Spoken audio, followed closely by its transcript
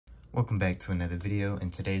Welcome back to another video.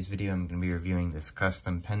 In today's video, I'm going to be reviewing this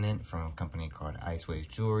custom pendant from a company called IceWave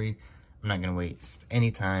Jewelry. I'm not going to waste any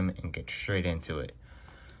time and get straight into it.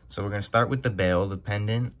 So we're going to start with the bail, the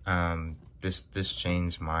pendant. This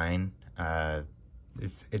chain's mine.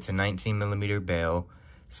 It's a 19 millimeter bail.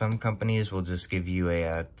 Some companies will just give you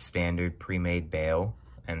a standard pre-made bail,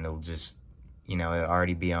 and they'll just, it'll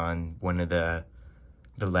already be on one of the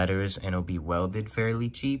letters, and it'll be welded fairly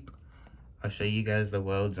cheap. I'll show you guys the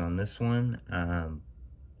welds on this one.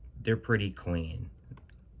 They're pretty clean,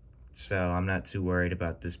 so I'm not too worried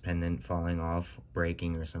about this pendant falling off,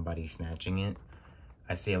 breaking, or somebody snatching it.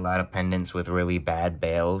 I see a lot of pendants with really bad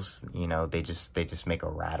bails. They just make a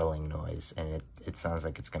rattling noise, and it sounds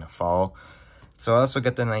like it's gonna fall. So I also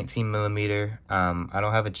got the 19 millimeter. I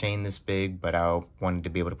don't have a chain this big, but I wanted to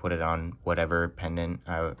be able to put it on whatever pendant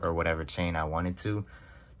or whatever chain I wanted to.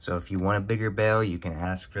 So if you want a bigger bail, you can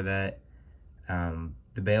ask for that.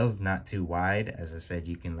 The bail's not too wide. As I said,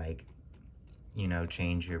 you can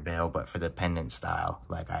change your bail, but for the pendant style,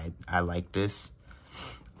 I like this.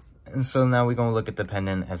 And so now we're gonna look at the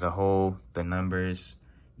pendant as a whole, the numbers.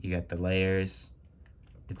 You got the layers.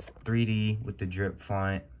 It's 3D with the drip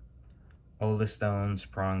font. Ola stones,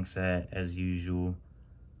 prong set as usual.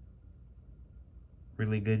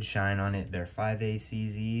 Really good shine on it. They're 5A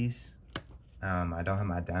CZs. I don't have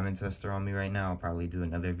my diamond tester on me right now. I'll probably do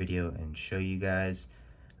another video and show you guys.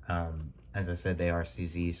 As I said, they are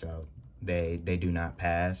CZ, so they do not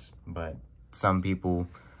pass, but some people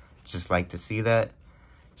just like to see that.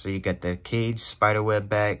 So you got the cage spiderweb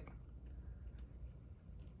back.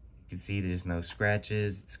 You can see there's no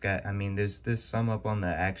scratches. It's got, there's some up on the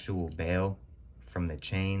actual bail from the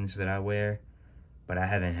chains that I wear, but I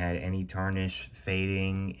haven't had any tarnish,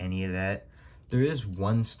 fading, any of that. There is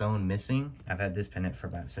one stone missing. I've had this pendant for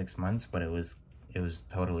about 6 months, but it was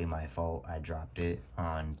totally my fault. I dropped it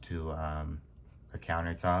onto a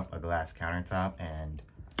countertop, a glass countertop, and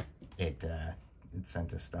it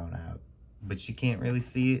sent a stone out. But you can't really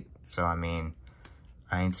see it, so I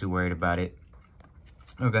ain't too worried about it.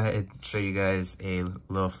 I'll go ahead and show you guys a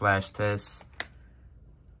little flash test.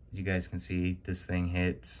 As you guys can see, this thing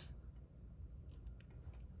hits.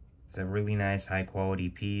 It's a really nice, high quality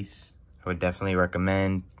piece. I would definitely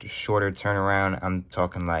recommend shorter turnaround. I'm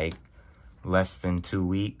talking like less than 2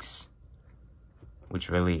 weeks,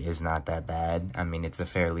 which really is not that bad. It's a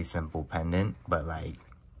fairly simple pendant, but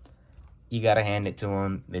you gotta hand it to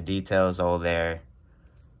them. The details all there.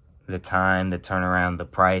 The time, the turnaround, the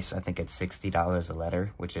price, I think it's $60 a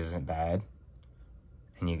letter, which isn't bad.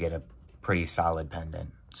 And you get a pretty solid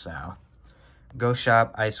pendant. So go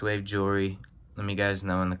shop IceWave Jewelry. Let me guys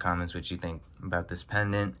know in the comments what you think about this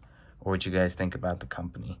pendant, or what you guys think about the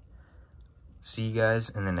company. See you guys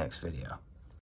in the next video.